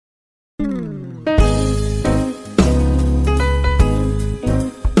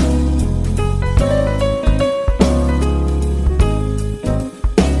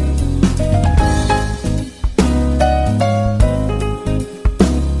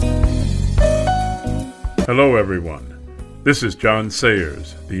Hello everyone, this is John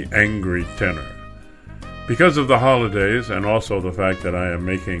Sayers, the Angry Tenor. Because of the holidays and also the fact that I am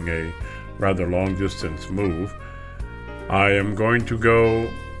making a rather long distance move, I am going to go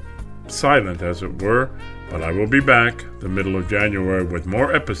silent as it were, but I will be back the middle of January with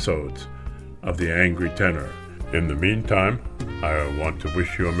more episodes of the Angry Tenor. In the meantime, I want to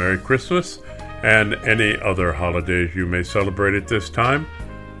wish you a Merry Christmas and any other holidays you may celebrate at this time.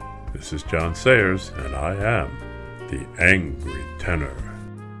 This is John Sayers, and I am the Angry Tenor.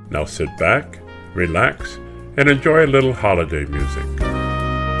 Now sit back, relax, and enjoy a little holiday music.